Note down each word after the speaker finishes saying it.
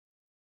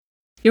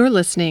You're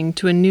listening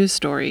to a news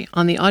story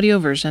on the audio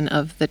version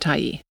of The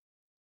Tyee.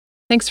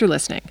 Thanks for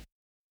listening.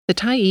 The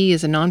Tyee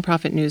is a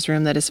nonprofit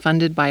newsroom that is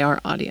funded by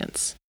our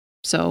audience.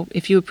 So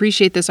if you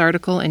appreciate this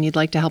article and you'd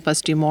like to help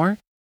us do more,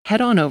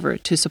 head on over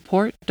to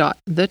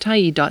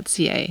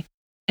support.thetyee.ca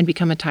and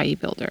become a Tyee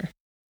builder.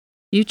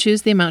 You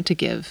choose the amount to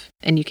give,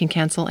 and you can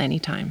cancel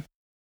anytime.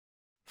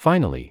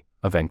 Finally,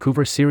 a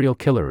Vancouver serial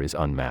killer is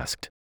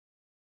unmasked.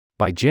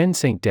 By Jen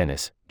St.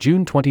 Denis,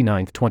 June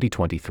 29,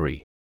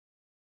 2023.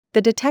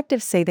 The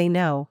detectives say they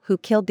know who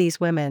killed these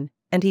women,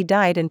 and he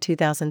died in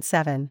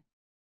 2007.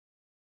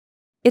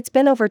 It's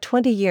been over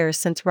 20 years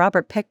since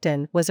Robert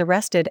Pickton was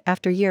arrested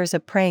after years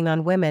of preying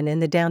on women in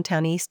the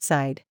downtown East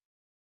Side.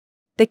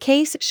 The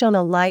case shone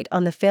a light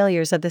on the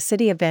failures of the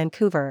City of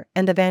Vancouver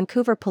and the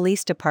Vancouver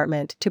Police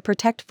Department to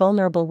protect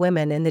vulnerable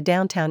women in the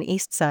downtown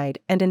East Side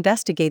and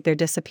investigate their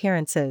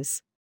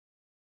disappearances.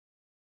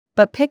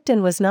 But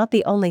Pickton was not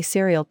the only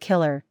serial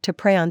killer to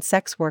prey on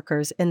sex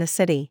workers in the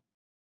city.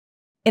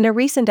 In a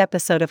recent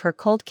episode of her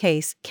Cold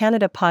Case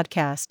Canada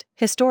podcast,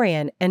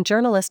 historian and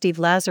journalist Eve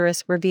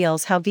Lazarus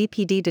reveals how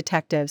VPD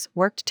detectives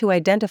worked to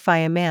identify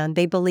a man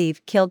they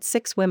believe killed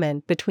 6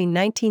 women between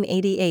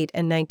 1988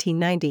 and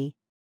 1990.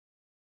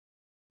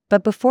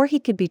 But before he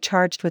could be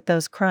charged with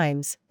those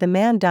crimes, the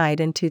man died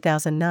in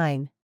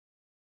 2009.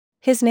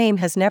 His name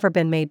has never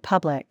been made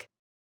public.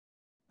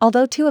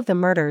 Although 2 of the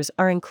murders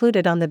are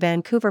included on the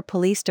Vancouver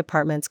Police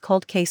Department's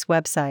Cold Case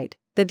website,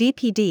 the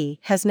VPD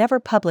has never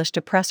published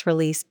a press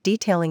release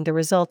detailing the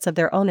results of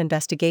their own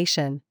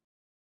investigation.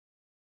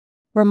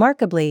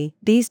 Remarkably,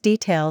 these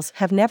details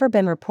have never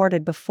been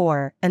reported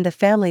before, and the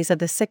families of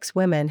the 6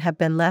 women have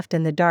been left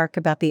in the dark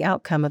about the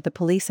outcome of the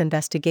police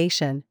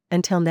investigation,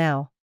 until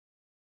now.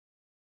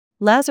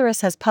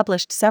 Lazarus has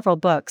published several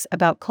books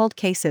about cold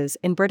cases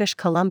in British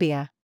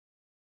Columbia.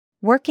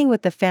 Working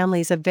with the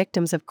families of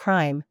victims of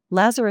crime,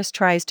 Lazarus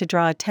tries to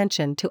draw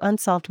attention to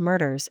unsolved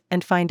murders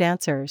and find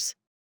answers.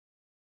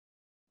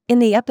 In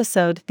the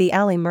episode The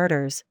Alley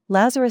Murders,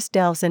 Lazarus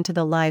delves into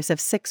the lives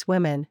of 6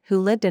 women who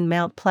lived in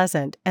Mount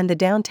Pleasant and the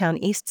downtown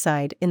East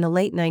Side in the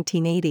late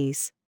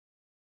 1980s.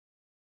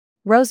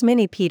 Rose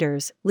Minnie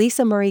Peters,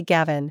 Lisa Marie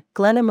Gavin,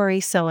 Glenna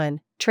Marie Sohan,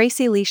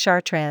 Tracy Lee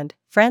Chartrand,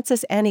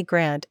 Frances Annie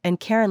Grant and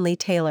Karen Lee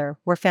Taylor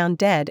were found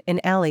dead in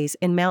alleys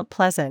in Mount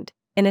Pleasant,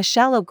 in a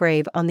shallow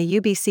grave on the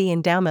UBC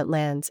endowment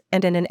lands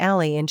and in an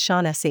alley in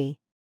Shaughnessy.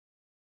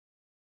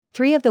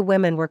 3 of the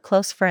women were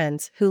close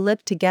friends who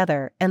lived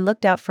together and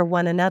looked out for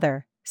one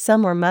another.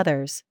 Some were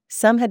mothers,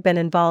 some had been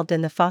involved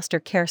in the foster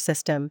care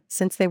system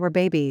since they were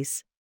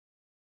babies.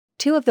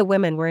 2 of the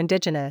women were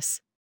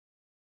Indigenous.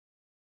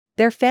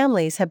 Their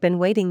families have been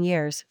waiting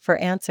years for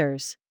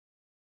answers.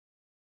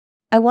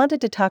 I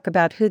wanted to talk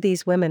about who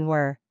these women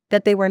were,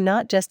 that they were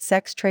not just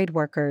sex trade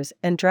workers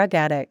and drug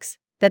addicts,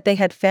 that they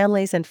had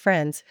families and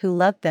friends who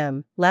loved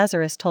them,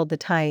 Lazarus told the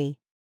Tyee.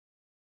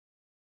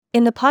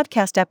 In the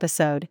podcast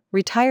episode,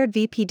 retired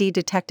VPD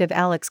detective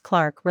Alex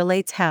Clark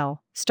relates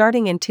how,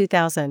 starting in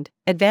 2000,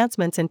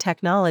 advancements in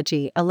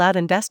technology allowed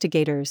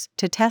investigators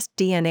to test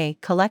DNA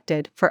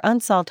collected for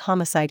unsolved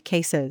homicide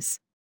cases.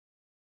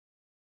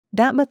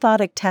 That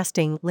methodic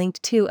testing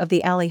linked 2 of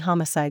the alley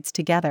homicides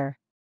together.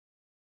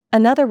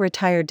 Another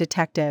retired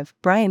detective,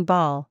 Brian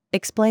Ball,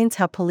 explains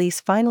how police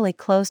finally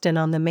closed in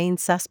on the main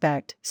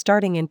suspect,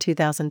 starting in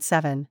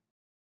 2007.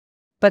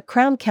 But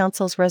Crown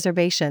Counsel's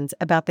reservations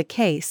about the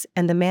case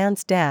and the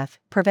man's death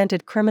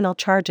prevented criminal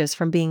charges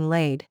from being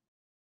laid.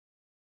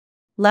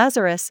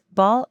 Lazarus,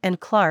 Ball, and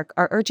Clark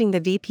are urging the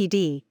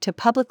VPD to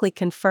publicly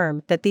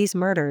confirm that these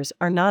murders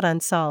are not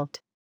unsolved.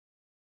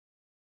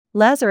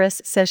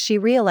 Lazarus says she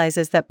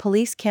realizes that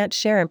police can't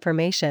share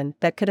information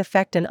that could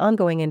affect an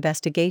ongoing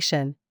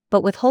investigation,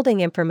 but withholding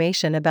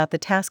information about the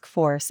task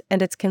force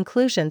and its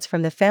conclusions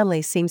from the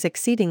families seems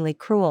exceedingly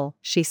cruel,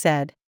 she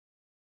said.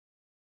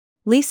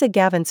 Lisa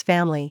Gavin's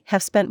family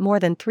have spent more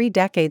than 3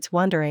 decades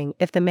wondering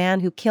if the man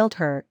who killed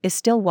her is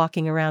still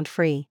walking around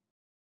free.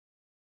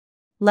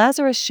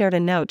 Lazarus shared a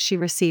note she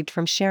received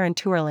from Sharon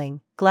Tourling,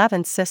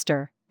 Glavin's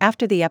sister,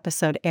 after the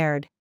episode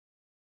aired.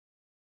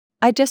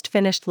 I just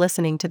finished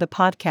listening to the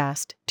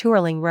podcast,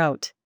 Tourling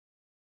wrote.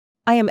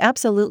 I am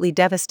absolutely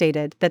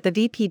devastated that the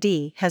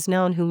VPD has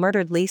known who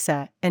murdered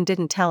Lisa and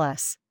didn't tell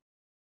us.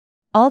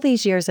 All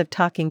these years of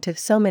talking to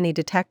so many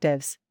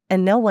detectives,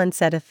 and no one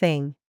said a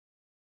thing.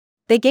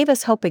 They gave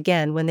us hope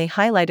again when they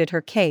highlighted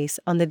her case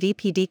on the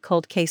VPD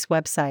Cold Case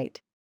website.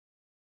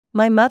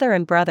 My mother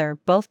and brother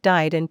both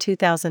died in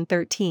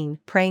 2013,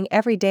 praying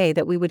every day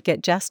that we would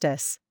get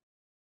justice.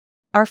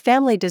 Our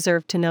family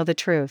deserved to know the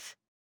truth.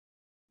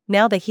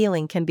 Now the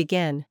healing can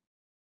begin.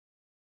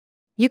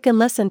 You can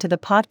listen to the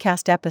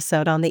podcast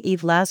episode on the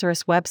Eve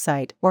Lazarus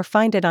website or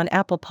find it on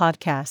Apple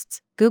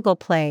Podcasts, Google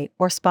Play,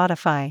 or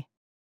Spotify.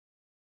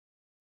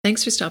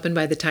 Thanks for stopping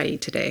by the Tyee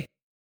today.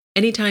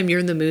 Anytime you're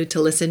in the mood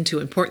to listen to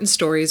important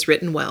stories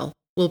written well,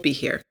 we'll be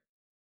here.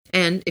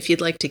 And if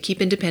you'd like to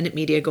keep independent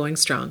media going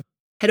strong,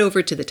 head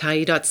over to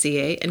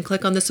thetyee.ca and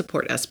click on the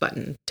Support Us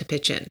button to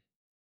pitch in.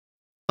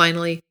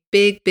 Finally,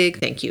 big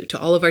thank you to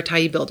all of our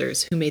Tyee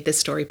builders who made this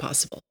story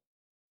possible.